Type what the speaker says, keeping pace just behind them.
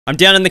I'm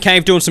down in the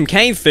cave doing some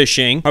cave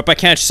fishing. Hope I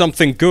catch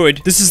something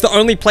good. This is the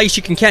only place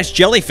you can catch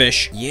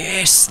jellyfish.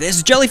 Yes,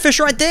 there's a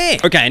jellyfish right there.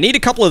 Okay, I need a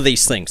couple of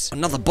these things.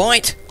 Another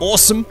bite.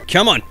 Awesome.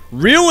 Come on,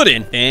 reel it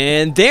in.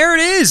 And there it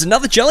is,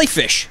 another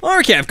jellyfish.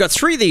 Okay, I've got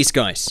 3 of these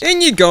guys.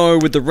 In you go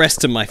with the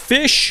rest of my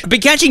fish. I've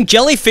been catching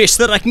jellyfish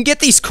so that I can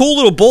get these cool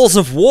little balls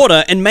of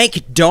water and make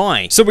it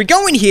dye. So we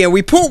go in here,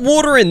 we put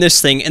water in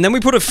this thing, and then we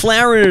put a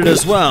flower in it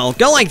as well.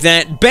 Go like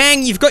that.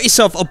 Bang, you've got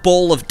yourself a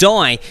ball of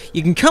dye.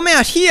 You can come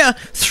out here,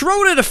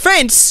 throw it at a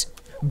fence,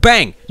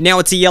 bang, now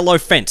it's a yellow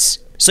fence.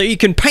 So you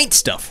can paint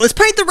stuff. Let's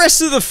paint the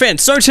rest of the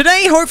fence. So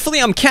today, hopefully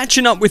I'm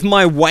catching up with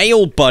my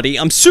whale buddy.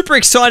 I'm super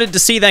excited to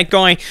see that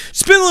guy.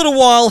 It's been a little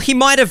while. He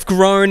might have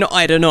grown.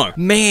 I don't know.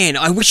 Man,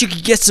 I wish you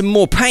could get some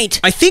more paint.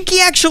 I think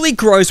he actually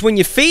grows when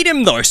you feed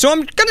him though. So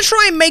I'm gonna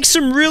try and make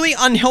some really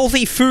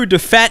unhealthy food to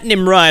fatten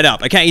him right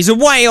up. Okay, he's a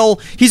whale.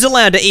 He's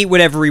allowed to eat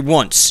whatever he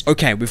wants.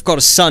 Okay, we've got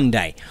a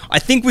sundae. I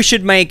think we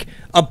should make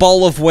a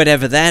bowl of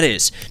whatever that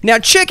is. Now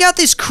check out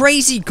this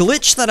crazy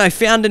glitch that I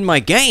found in my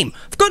game.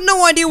 I've got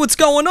no idea what's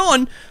going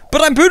on, but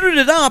I booted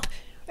it up,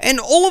 and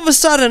all of a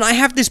sudden I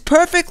have this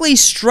perfectly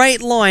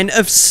straight line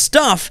of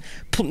stuff,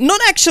 not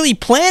actually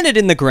planted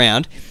in the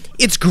ground,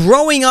 it's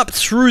growing up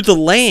through the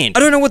land. I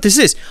don't know what this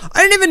is.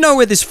 I don't even know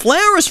where this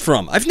flower is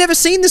from. I've never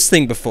seen this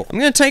thing before. I'm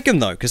gonna take them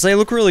though, because they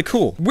look really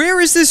cool. Where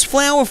is this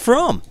flower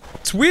from?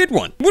 It's a weird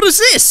one. What is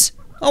this?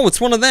 Oh,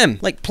 it's one of them.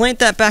 Like, plant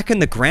that back in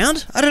the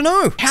ground? I don't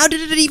know. How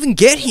did it even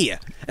get here?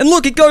 And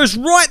look, it goes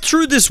right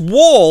through this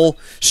wall,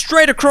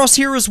 straight across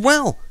here as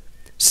well.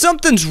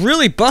 Something's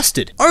really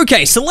busted.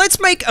 Okay, so let's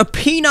make a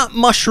peanut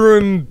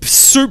mushroom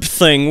soup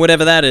thing,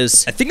 whatever that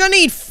is. I think I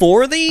need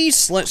 4 of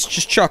these. Let's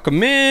just chuck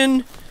them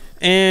in.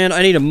 And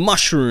I need a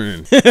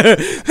mushroom. Hey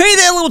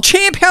there, little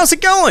champ. How's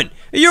it going?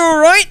 Are you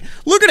alright?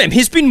 Look at him.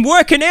 He's been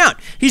working out.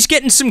 He's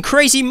getting some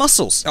crazy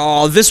muscles.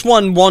 Oh, this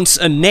one wants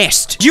a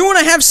nest. Do you want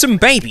to have some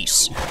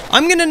babies?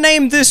 I'm gonna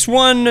name this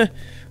one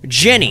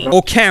Jenny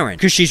or Karen,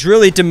 because she's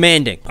really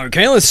demanding.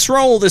 Okay, let's throw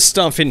all this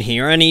stuff in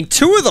here. I need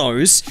 2 of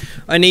those.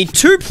 I need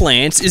 2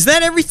 plants. Is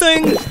that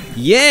everything?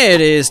 Yeah, it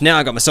is. Now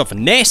I got myself a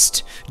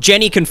nest.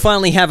 Jenny can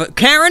finally have a...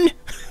 Karen?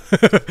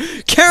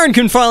 Karen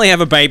can finally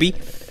have a baby.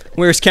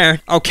 Where's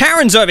Karen? Oh,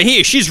 Karen's over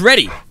here. She's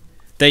ready.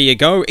 There you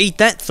go. Eat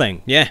that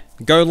thing. Yeah.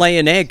 Go lay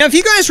an egg. Now, if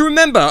you guys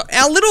remember,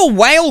 our little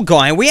whale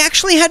guy, we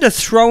actually had to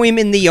throw him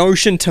in the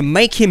ocean to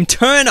make him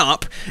turn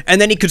up,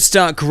 and then he could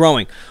start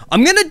growing.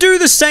 I'm gonna do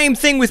the same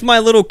thing with my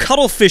little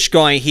cuttlefish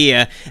guy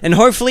here, and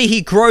hopefully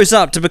he grows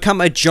up to become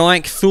a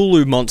giant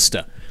Cthulhu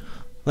monster.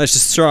 Let's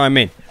just throw him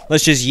in.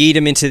 Let's just yeet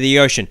him into the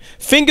ocean.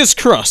 Fingers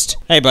crossed.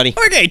 Hey, buddy.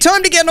 Okay,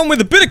 time to get on with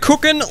a bit of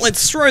cooking.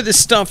 Let's throw this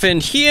stuff in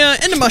here.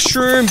 And a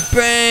mushroom.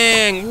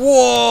 Bang.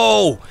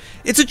 Whoa.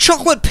 It's a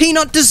chocolate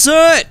peanut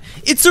dessert.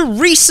 It's a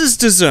Reese's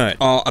dessert.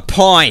 Oh, a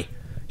pie.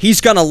 He's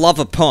gonna love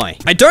a pie.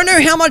 I don't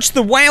know how much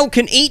the whale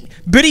can eat,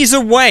 but he's a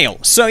whale,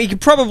 so he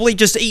could probably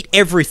just eat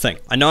everything.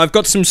 I know I've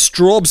got some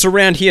straws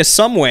around here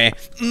somewhere.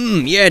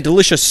 Yeah,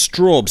 delicious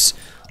straws.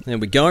 There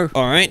we go.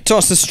 Alright,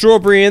 toss the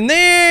strawberry in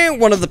there.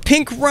 One of the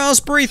pink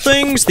raspberry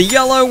things. The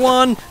yellow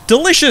one.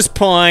 Delicious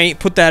pie.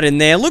 Put that in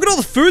there. Look at all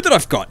the food that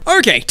I've got.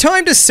 Okay,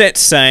 time to set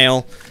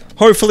sail.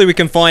 Hopefully we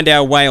can find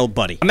our whale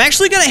buddy. I'm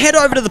actually gonna head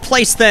over to the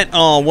place that...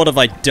 Oh, what have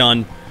I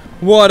done?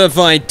 What have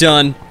I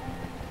done?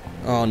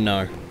 Oh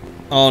no.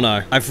 Oh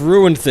no. I've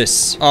ruined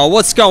this. Oh,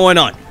 what's going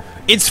on?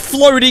 It's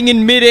floating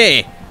in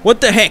midair. What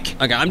the heck?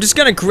 Okay, I'm just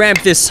gonna grab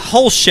this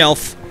whole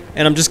shelf,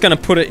 and I'm just gonna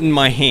put it in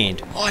my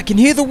hand. Oh, I can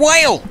hear the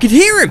whale! I can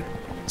hear him!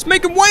 It's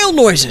making whale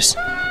noises!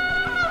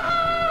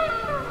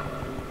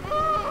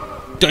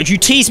 Don't you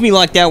tease me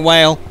like that,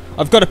 whale.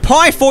 I've got a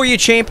pie for you,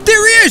 champ.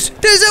 There he is!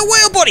 There's our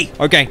whale buddy!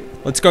 Okay,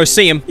 let's go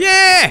see him.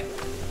 Yeah!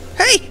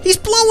 Hey, he's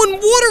blowing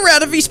water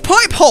out of his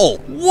pipe hole!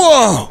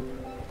 Whoa!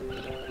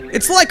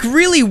 It's like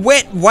really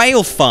wet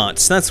whale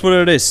farts, that's what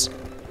it is.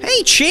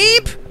 Hey,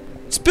 champ!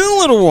 It's been a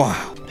little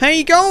while. How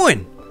you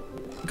going?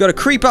 You gotta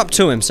creep up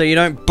to him so you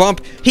don't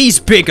bump. He's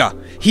bigger.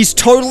 He's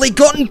totally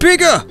gotten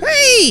bigger.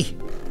 Hey!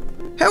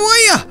 How are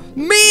ya?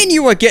 Man,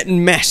 you are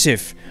getting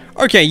massive.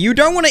 Okay, you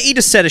don't want to eat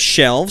a set of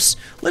shelves.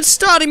 Let's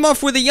start him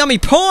off with a yummy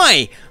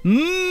pie.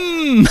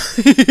 Mmm.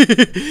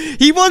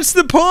 He wants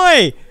the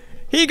pie.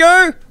 Here you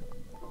go.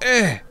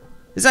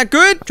 Is that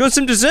good? Do you want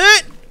some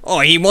dessert? Oh,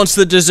 he wants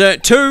the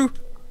dessert too.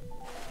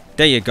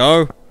 There you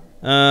go.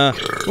 You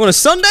want a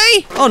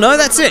sundae? Oh no,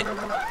 that's it.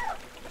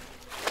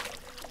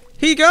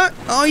 Here you go.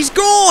 Oh, he's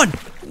gone.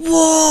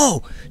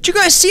 Whoa. Did you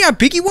guys see how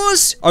big he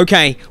was?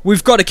 Okay,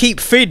 we've got to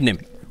keep feeding him.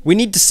 We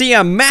need to see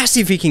how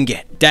massive he can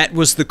get. That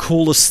was the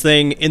coolest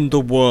thing in the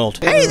world.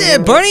 Hey there,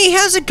 buddy.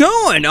 How's it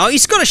going? Oh,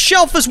 he's got a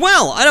shelf as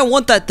well. I don't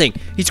want that thing.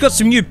 He's got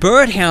some new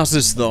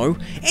birdhouses, though.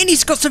 And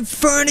he's got some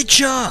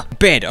furniture.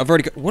 Bed. I've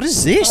already got... What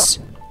is this?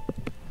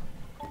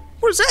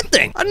 What is that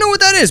thing? I don't know what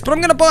that is, but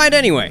I'm gonna buy it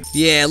anyway.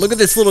 Yeah, look at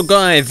this little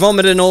guy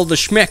vomiting all the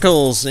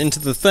schmeckles into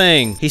the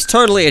thing. He's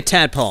totally a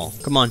tadpole.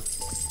 Come on.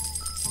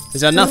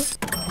 Is that enough?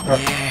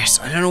 Yes,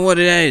 I don't know what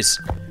it is.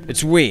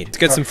 It's weird. It's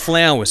got some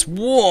flowers.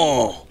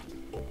 Whoa!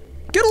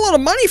 Get a lot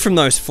of money from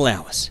those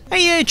flowers.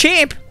 Hey,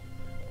 champ.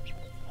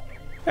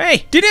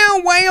 Hey, did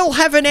our whale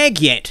have an egg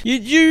yet?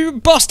 You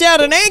bust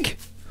out an egg?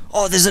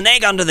 Oh, there's an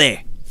egg under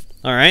there.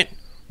 All right.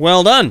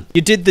 Well done.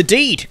 You did the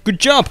deed. Good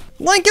job.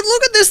 Like,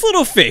 look at this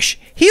little fish.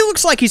 He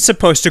looks like he's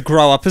supposed to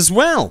grow up as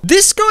well.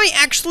 This guy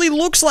actually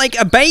looks like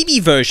a baby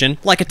version,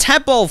 like a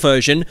tadpole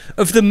version,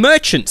 of the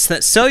merchants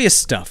that sell you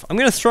stuff. I'm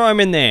gonna throw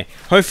him in there.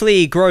 Hopefully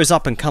he grows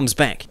up and comes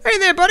back. Hey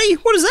there, buddy.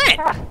 What is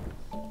that?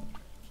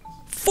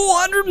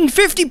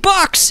 450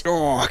 bucks!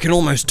 Oh, I can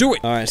almost do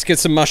it. All right, let's get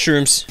some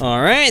mushrooms.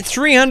 All right,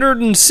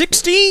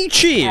 360.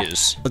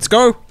 Cheers. Let's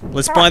go.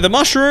 Let's buy the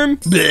mushroom.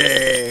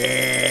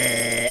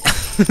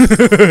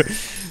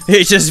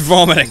 He's just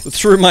vomiting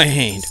through my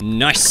hand.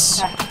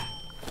 Nice.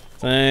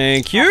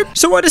 Thank you.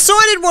 So I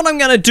decided what I'm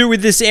gonna do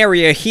with this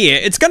area here.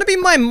 It's gonna be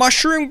my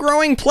mushroom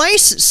growing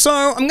place. So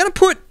I'm gonna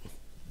put...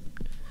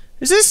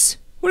 What is this?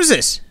 What is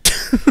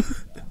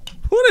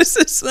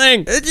this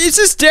thing? Is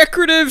this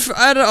decorative?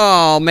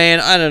 Oh man,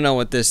 I don't know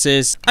what this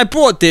is. I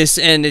bought this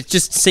and it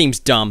just seems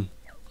dumb.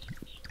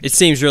 It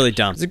seems really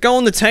dumb. Does it go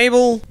on the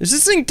table? Is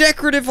this thing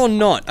decorative or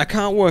not? I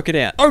can't work it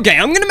out. Okay,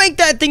 I'm gonna make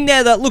that thing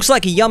there that looks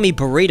like a yummy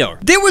burrito.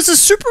 There was a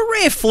super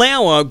rare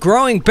flower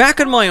growing back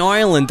on my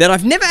island that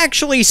I've never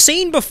actually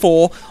seen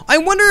before. I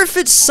wonder if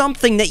it's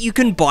something that you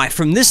can buy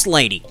from this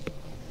lady.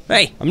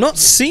 Hey, I'm not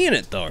seeing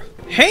it though.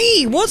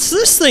 Hey, what's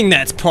this thing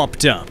that's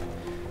popped up?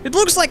 It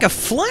looks like a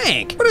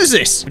flag. What is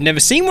this? I've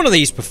never seen one of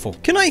these before.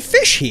 Can I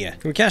fish here?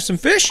 Can we catch some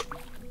fish?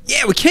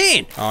 Yeah, we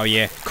can. Oh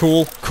yeah,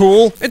 cool,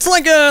 cool. It's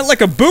like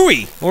a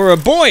buoy or a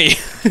buoy,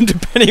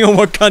 depending on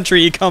what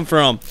country you come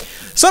from.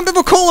 Some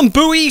people call them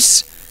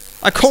buoys.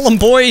 I call them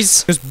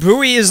boys, because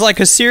buoy is like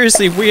a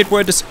seriously weird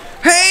word to say.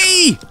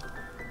 Hey!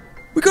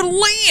 We got a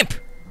lamp!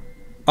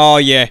 Oh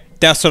yeah,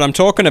 that's what I'm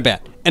talking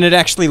about. And it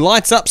actually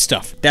lights up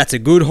stuff. That's a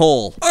good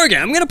haul. Okay,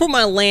 I'm gonna put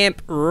my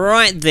lamp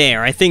right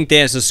there. I think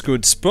there's a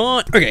good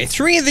spot. Okay,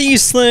 3 of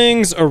these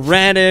things, a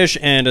radish,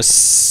 and a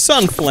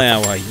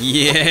sunflower.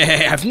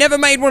 Yeah, I've never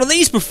made one of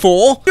these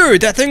before. Dude,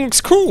 that thing looks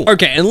cool.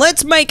 Okay, and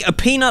let's make a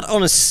peanut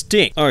on a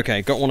stick.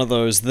 Okay, got one of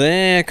those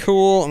there.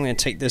 Cool. I'm gonna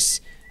take this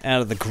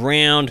out of the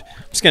ground.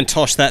 I'm just gonna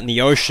toss that in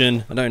the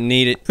ocean. I don't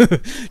need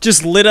it.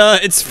 Just litter,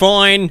 it's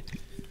fine.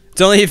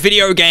 It's only a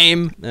video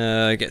game.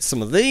 Get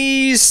some of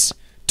these.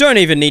 Don't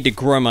even need to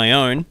grow my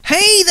own.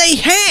 Hey, they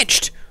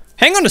hatched!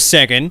 Hang on a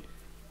second.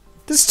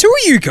 There's 2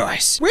 of you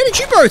guys. Where did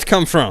you both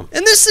come from?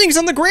 And this thing's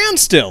on the ground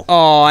still.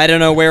 Oh, I don't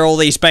know where all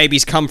these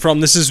babies come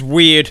from. This is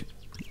weird.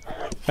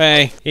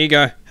 Hey, here you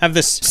go. Have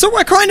this. So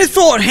I kind of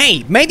thought,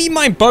 hey, maybe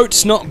my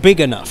boat's not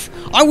big enough.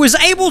 I was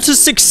able to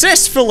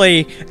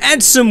successfully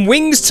add some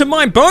wings to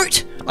my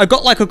boat. I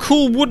got like a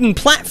cool wooden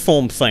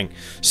platform thing.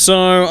 So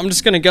I'm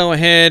just gonna go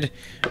ahead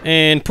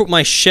and put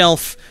my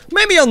shelf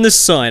maybe on this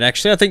side,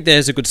 actually. I think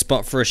there's a good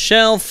spot for a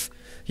shelf.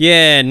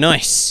 Yeah,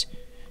 nice.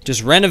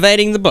 Just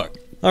renovating the boat.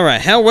 All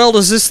right, how well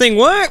does this thing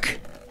work?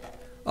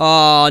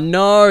 Oh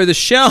no, the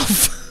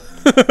shelf.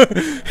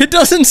 It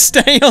doesn't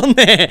stay on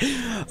there.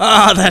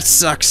 Ah, that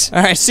sucks.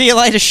 All right, see you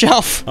later,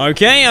 shelf.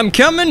 Okay, I'm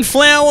coming,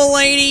 flower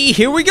lady.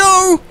 Here we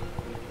go.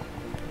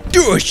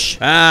 Doosh.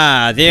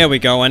 Ah, there we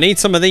go. I need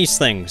some of these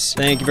things.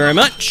 Thank you very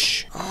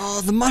much.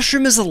 Oh, the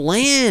mushroom is a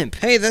lamp.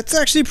 Hey, that's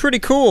actually pretty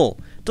cool.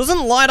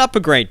 Doesn't light up a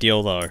great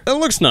deal though. It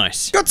looks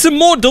nice. Got some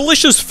more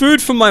delicious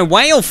food for my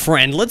whale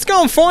friend. Let's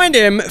go and find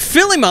him,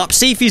 fill him up,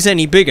 see if he's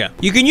any bigger.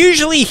 You can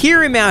usually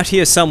hear him out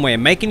here somewhere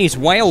making his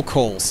whale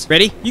calls.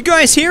 Ready? You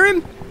guys hear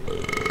him?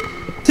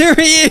 There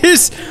he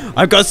is!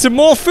 I've got some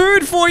more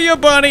food for you,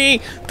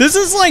 buddy! This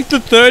is like the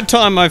 3rd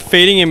time I'm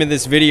feeding him in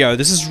this video.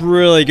 This is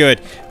really good.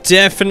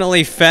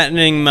 Definitely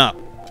fattening him up.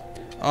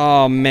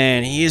 Oh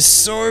man, he is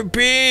so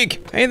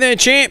big! Hey there,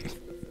 champ!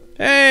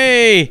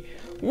 Hey!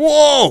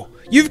 Whoa!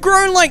 You've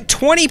grown like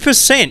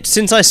 20%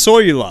 since I saw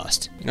you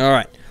last.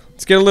 Alright,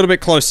 let's get a little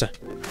bit closer.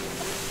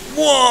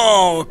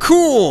 Whoa!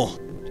 Cool!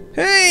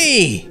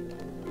 Hey!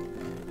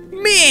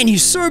 Man, you're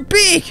so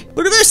big!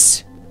 Look at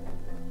this!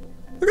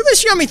 Look at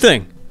this yummy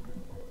thing!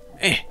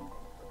 Eh.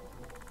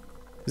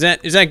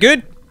 Is that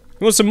good?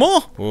 You want some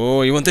more?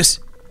 Oh, you want this?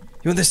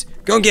 You want this?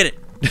 Go and get it!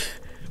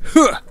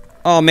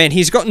 Oh man,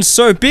 he's gotten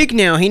so big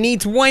now, he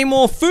needs way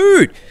more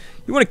food!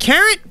 You want a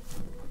carrot?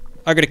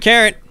 I got a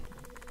carrot.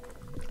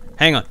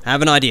 Hang on, I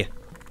have an idea.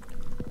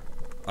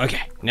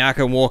 Okay, now I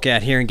can walk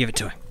out here and give it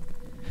to him.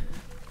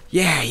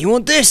 Yeah, you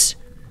want this?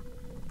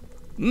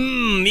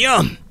 Mmm,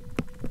 yum!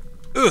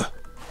 Ugh.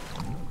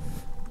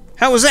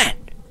 How was that?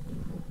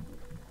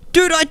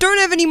 Dude, I don't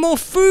have any more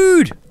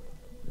food!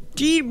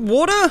 Do you eat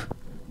water?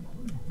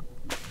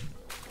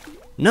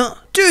 No.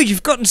 Dude,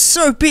 you've gotten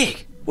so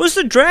big! What's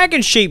the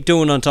dragon sheep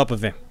doing on top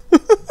of him?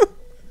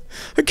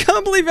 I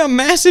can't believe how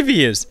massive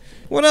he is!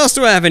 What else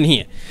do I have in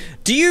here?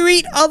 Do you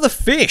eat other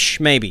fish,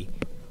 maybe?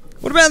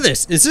 What about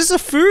this? Is this a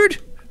food?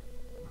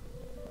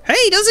 Hey,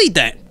 he does eat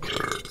that!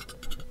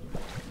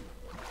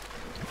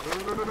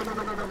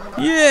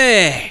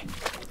 Yeah!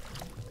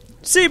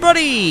 See,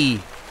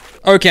 buddy!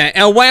 Okay,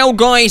 our whale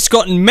guy's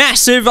gotten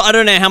massive. I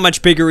don't know how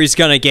much bigger he's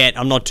gonna get.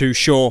 I'm not too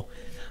sure.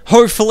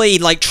 Hopefully,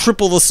 like,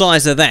 triple the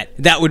size of that.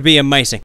 That would be amazing.